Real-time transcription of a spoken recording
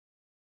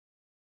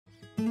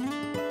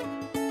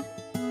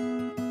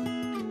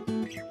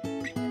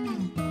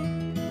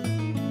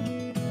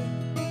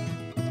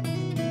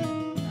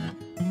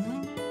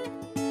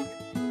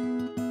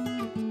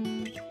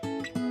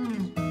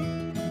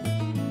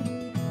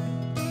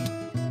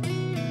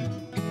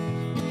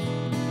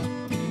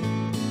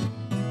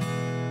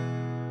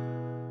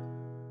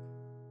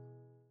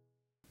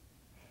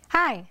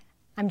Hi,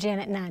 I'm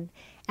Janet Nunn,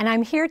 and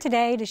I'm here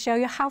today to show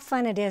you how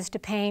fun it is to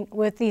paint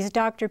with these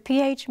Dr.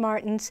 P.H.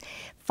 Martin's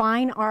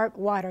Fine Art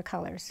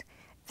watercolors.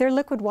 They're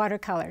liquid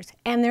watercolors,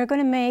 and they're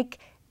going to make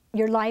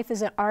your life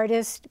as an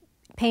artist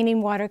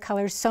painting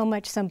watercolors so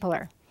much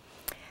simpler.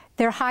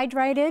 They're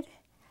hydrated,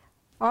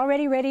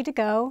 already ready to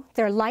go.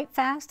 They're light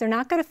fast, they're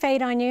not going to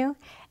fade on you,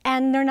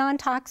 and they're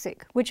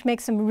non-toxic, which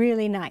makes them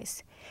really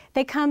nice.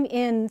 They come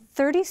in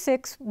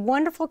 36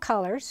 wonderful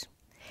colors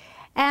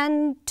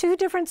and 2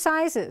 different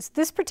sizes.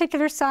 This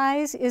particular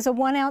size is a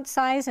 1-ounce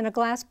size in a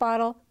glass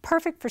bottle,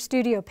 perfect for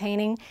studio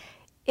painting.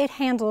 It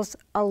handles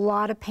a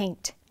lot of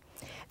paint.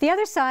 The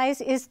other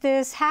size is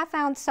this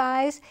 1/2-ounce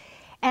size,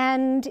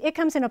 and it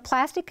comes in a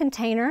plastic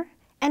container,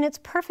 and it's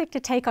perfect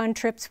to take on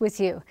trips with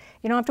you.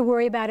 You don't have to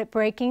worry about it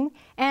breaking,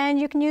 and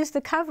you can use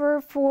the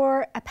cover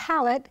for a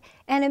palette,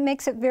 and it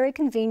makes it very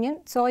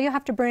convenient. So all you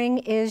have to bring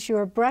is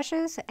your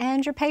brushes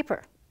and your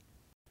paper.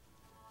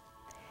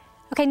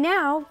 Okay,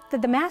 now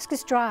that the mask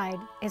is dried,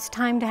 it's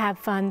time to have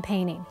fun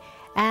painting.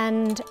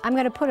 And I'm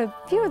going to put a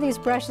few of these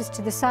brushes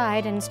to the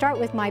side and start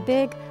with my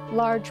big,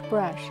 large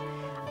brush.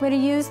 I'm going to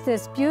use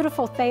this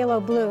beautiful phthalo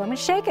blue. I'm going to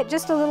shake it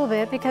just a little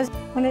bit because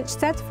when it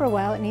sets for a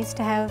while, it needs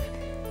to have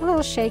a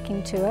little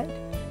shaking to it.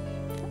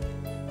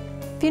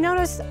 If you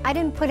notice, I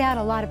didn't put out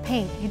a lot of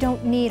paint. You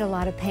don't need a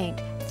lot of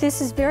paint.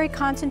 This is very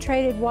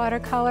concentrated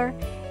watercolor,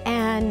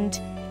 and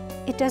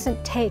it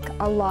doesn't take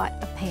a lot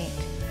of paint.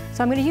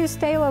 So I'm going to use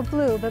phthalo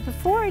blue, but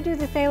before I do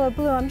the phthalo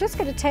blue, I'm just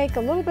going to take a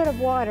little bit of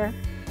water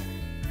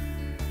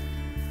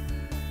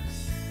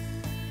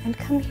and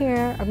come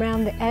here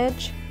around the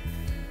edge.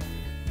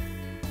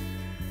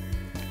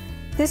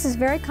 This is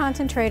very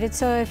concentrated,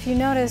 so if you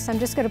notice, I'm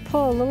just going to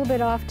pull a little bit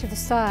off to the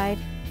side.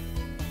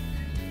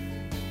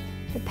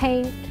 The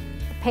paint,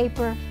 the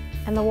paper,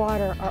 and the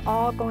water are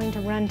all going to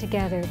run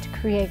together to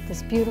create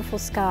this beautiful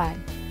sky.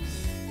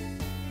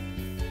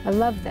 I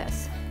love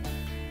this.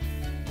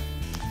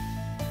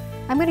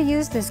 I'm going to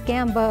use this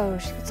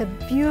gamboge. It's a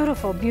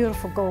beautiful,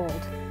 beautiful gold.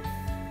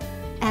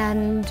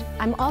 And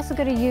I'm also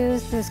going to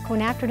use this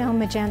quinacridone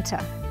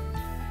magenta.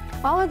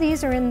 All of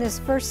these are in this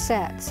first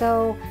set,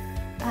 so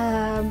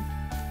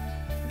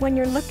when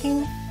you're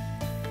looking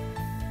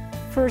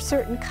for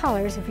certain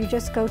colors, if you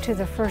just go to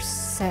the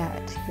first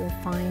set, you'll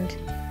find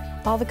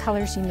all the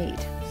colors you need.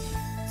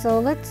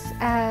 So let's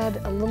add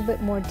a little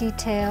bit more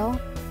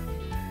detail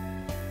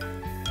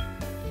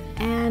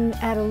and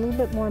add a little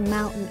bit more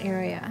mountain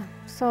area.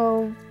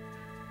 So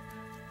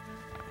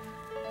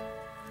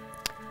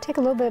take a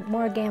little bit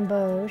more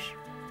gamboge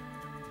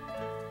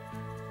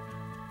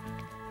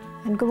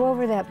and go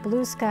over that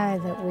blue sky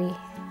that we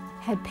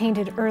had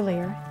painted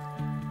earlier.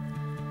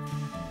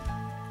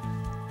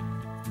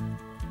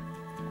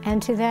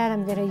 And to that,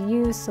 I'm going to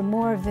use some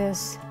more of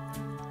this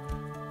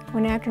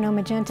quinacridone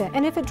magenta.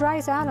 And if it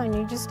dries out on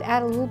you, just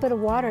add a little bit of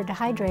water to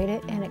hydrate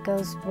it, and it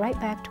goes right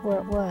back to where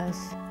it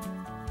was.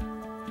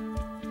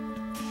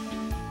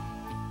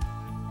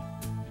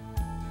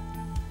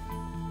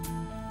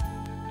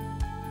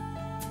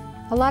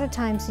 A lot of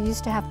times you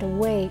used to have to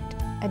wait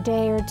a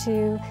day or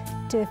two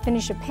to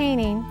finish a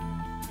painting,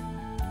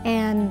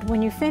 and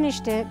when you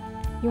finished it,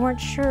 you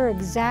weren't sure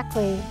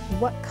exactly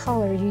what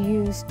color you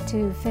used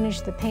to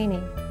finish the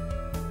painting.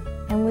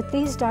 And with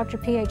these Dr.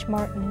 P.H.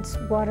 Martin's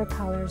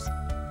watercolors,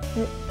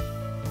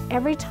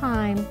 every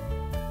time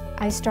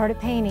I start a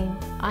painting,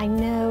 I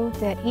know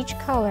that each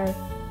color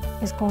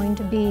is going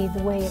to be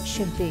the way it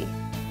should be.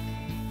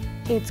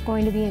 It's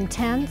going to be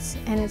intense,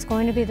 and it's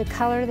going to be the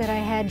color that I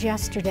had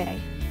yesterday.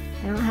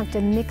 I don't have to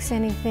mix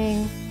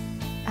anything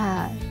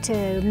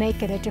to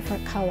make it a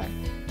different color.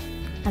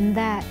 And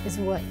that is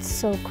what's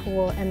so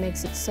cool and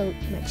makes it so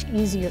much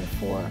easier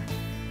for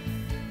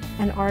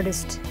an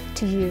artist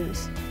to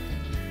use.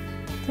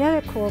 The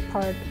other cool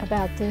part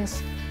about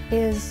this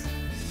is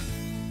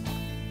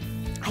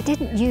I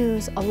didn't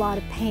use a lot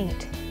of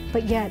paint,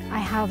 but yet I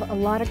have a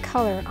lot of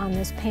color on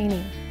this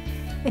painting.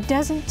 It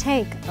doesn't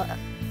take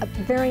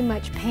very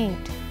much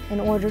paint in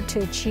order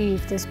to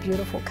achieve this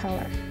beautiful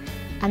color.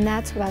 And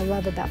that's what I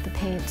love about the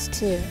paints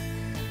too,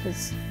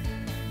 is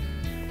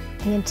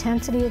the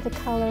intensity of the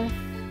color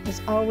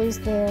is always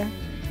there.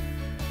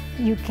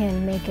 You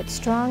can make it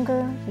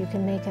stronger, you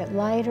can make it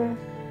lighter.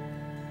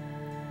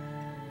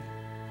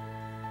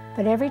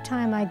 But every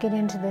time I get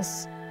into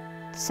this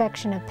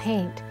section of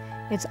paint,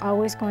 it's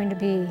always going to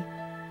be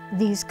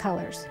these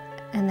colors,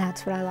 and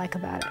that's what I like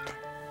about it.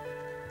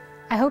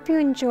 I hope you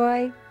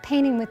enjoy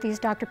painting with these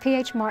Dr.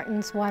 P.H.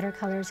 Martin's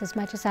watercolors as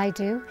much as I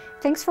do.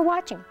 Thanks for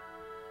watching.